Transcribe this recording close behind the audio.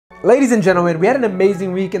Ladies and gentlemen, we had an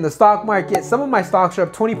amazing week in the stock market. Some of my stocks are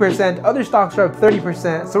up 20%, other stocks are up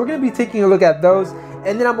 30%. So we're going to be taking a look at those.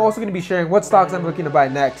 And then I'm also going to be sharing what stocks I'm looking to buy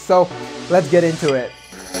next. So let's get into it.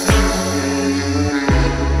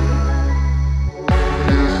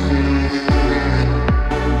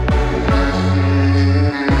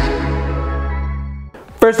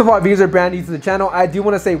 First of all, if you guys are brand new to the channel, I do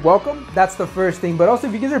want to say welcome. That's the first thing. But also,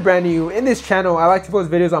 if you guys are brand new in this channel, I like to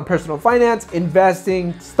post videos on personal finance,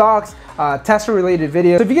 investing, stocks, Tesla related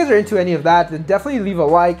videos. So if you guys are into any of that, then definitely leave a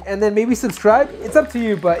like and then maybe subscribe. It's up to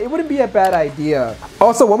you, but it wouldn't be a bad idea.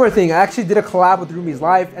 Also, one more thing, I actually did a collab with Rumi's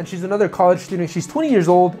Life, and she's another college student. She's 20 years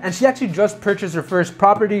old, and she actually just purchased her first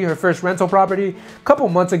property, her first rental property, a couple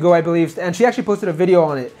months ago, I believe, and she actually posted a video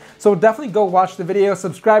on it. So definitely go watch the video,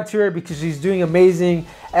 subscribe to her because she's doing amazing.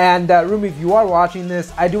 And Rumi, if you are watching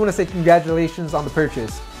this, I do want to say congratulations on the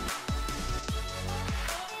purchase.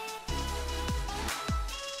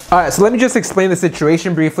 Alright, so let me just explain the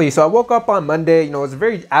situation briefly. So I woke up on Monday, it was a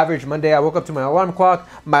very average Monday. I woke up to my alarm clock,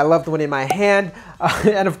 my loved one in my hand,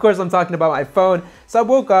 and of course I'm talking about my phone. So I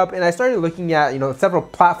woke up and I started looking at, several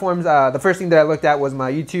platforms. The first thing that I looked at was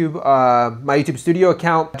my YouTube Studio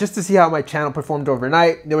account, just to see how my channel performed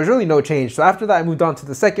overnight. There was really no change. So after that, I moved on to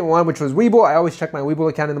the second one, which was Webull. I always check my Webull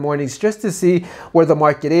account in the mornings just to see where the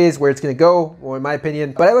market is, where it's gonna go, or in my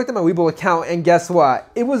opinion. But I looked at my Webull account and guess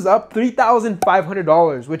what? It was up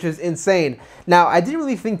 $3,500, which is insane. Now, I didn't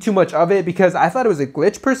really think too much of it because I thought it was a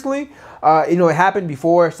glitch personally. It happened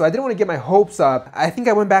before, so I didn't want to get my hopes up. I think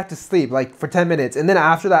I went back to sleep like for 10 minutes. And then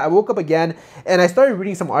after that, I woke up again and I started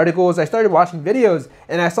reading some articles. I started watching videos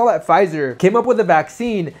and I saw that Pfizer came up with a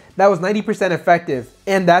vaccine that was 90% effective.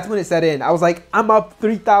 And that's when it set in. I was like, I'm up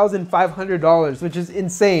 $3,500, which is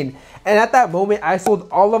insane. And at that moment, I sold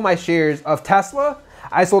all of my shares of Tesla.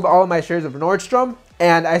 I sold all of my shares of Nordstrom.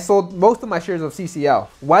 And I sold most of my shares of CCL.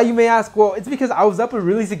 Why, you may ask? Well, it's because I was up a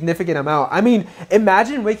really significant amount. I mean,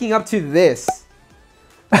 imagine waking up to this.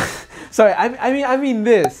 Sorry, I mean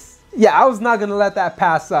this. Yeah, I was not gonna let that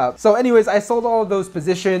pass up. So anyways, I sold all of those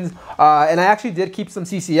positions and I actually did keep some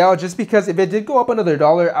CCL just because if it did go up another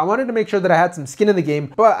 $1, I wanted to make sure that I had some skin in the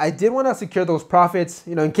game, but I did want to secure those profits,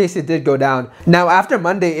 in case it did go down. Now, after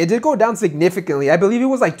Monday, it did go down significantly. I believe it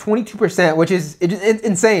was like 22%, which is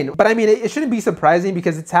insane. But I mean, it shouldn't be surprising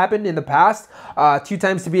because it's happened in the past, 2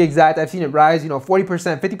 times to be exact. I've seen it rise,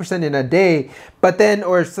 40%, 50% in a day, but then,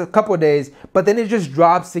 or a couple of days, but then it just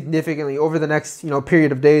drops significantly over the next,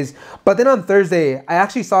 period of days. But then on Thursday, I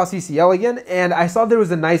actually saw CCL again, and I saw there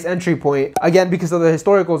was a nice entry point. Again, because of the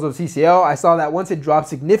historicals of CCL, I saw that once it drops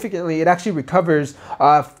significantly, it actually recovers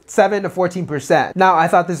 7 to 14%. Now, I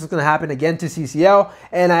thought this was gonna happen again to CCL,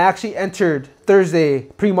 and I actually entered Thursday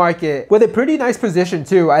pre-market with a pretty nice position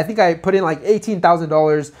too. I think I put in like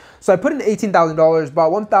 $18,000. So I put in $18,000,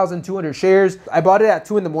 bought 1,200 shares. I bought it at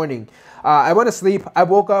 2 in the morning. I went to sleep, I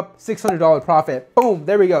woke up, $600 profit. Boom,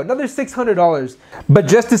 there we go, another $600. But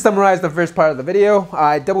just to summarize the first part of the video,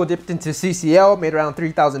 I double dipped into CCL, made around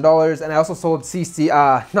 $3,000, and I also sold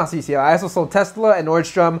I also sold Tesla and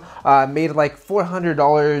Nordstrom, made like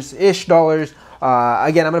 $400-ish.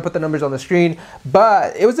 Again, I'm gonna put the numbers on the screen,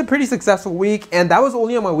 but it was a pretty successful week, and that was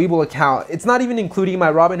only on my Webull account. It's not even including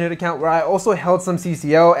my Robinhood account where I also held some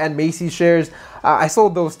CCL and Macy's shares. I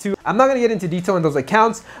sold those too. I'm not gonna get into detail on those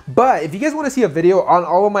accounts, but if you guys wanna see a video on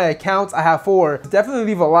all of my accounts, I have 4, definitely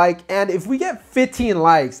leave a like. And if we get 15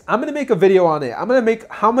 likes, I'm gonna make a video on it. I'm gonna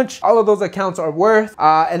make how much all of those accounts are worth,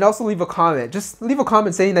 and also leave a comment. Just leave a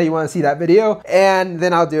comment saying that you wanna see that video, and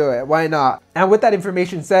then I'll do it. Why not? And with that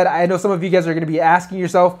information said, I know some of you guys are gonna be asking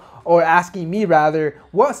yourself, or asking me rather,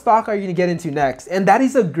 what stock are you gonna get into next? And that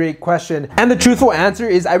is a great question. And the truthful answer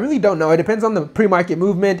is I really don't know. It depends on the pre-market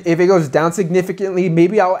movement. If it goes down significantly,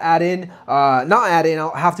 maybe I'll add in,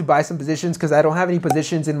 I'll have to buy some positions because I don't have any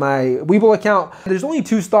positions in my Webull account. There's only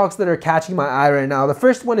 2 stocks that are catching my eye right now. The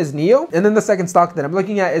first one is NIO, and then the second stock that I'm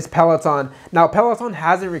looking at is Peloton. Now, Peloton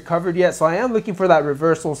hasn't recovered yet, so I am looking for that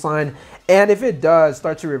reversal sign. And if it does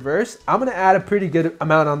start to reverse, I'm gonna add a pretty good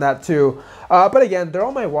amount on that too. But again, they're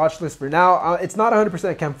on my watch list for now. It's not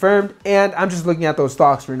 100% confirmed, and I'm just looking at those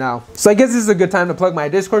stocks for now. So I guess this is a good time to plug my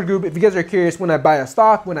Discord group. If you guys are curious when I buy a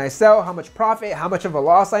stock, when I sell, how much profit, how much of a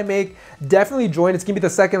loss I make, definitely join. It's gonna be the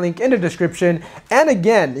second link in the description. And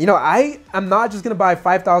again, I'm not just gonna buy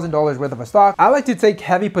 $5,000 worth of a stock. I like to take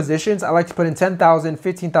heavy positions. I like to put in $10,000,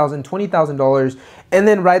 $15,000, $20,000, and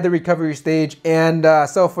then ride the recovery stage and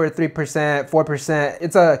sell for 3%, 4%.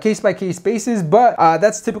 It's a case-by-case basis, but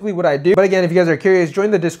that's typically what I do. But again, again, if you guys are curious, join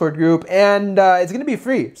the Discord group, and it's gonna be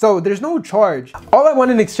free. So there's no charge. All I want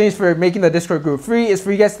in exchange for making the Discord group free is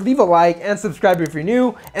for you guys to leave a like and subscribe if you're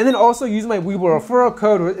new, and then also use my Webull referral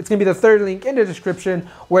code. It's gonna be the third link in the description,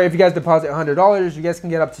 where if you guys deposit $100, you guys can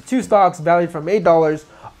get up to 2 stocks valued from $8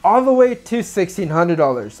 all the way to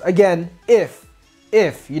 $1,600. Again, if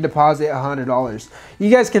you deposit $100. You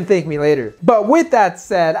guys can thank me later. But with that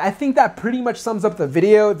said, I think that pretty much sums up the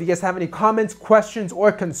video. If you guys have any comments, questions, or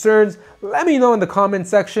concerns, let me know in the comment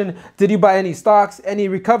section. Did you buy any stocks, any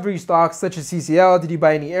recovery stocks such as CCL? Did you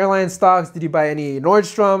buy any airline stocks? Did you buy any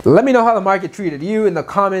Nordstrom? Let me know how the market treated you in the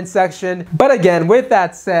comment section. But again, with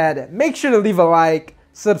that said, make sure to leave a like,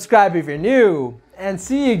 subscribe if you're new, and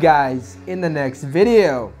see you guys in the next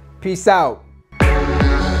video. Peace out.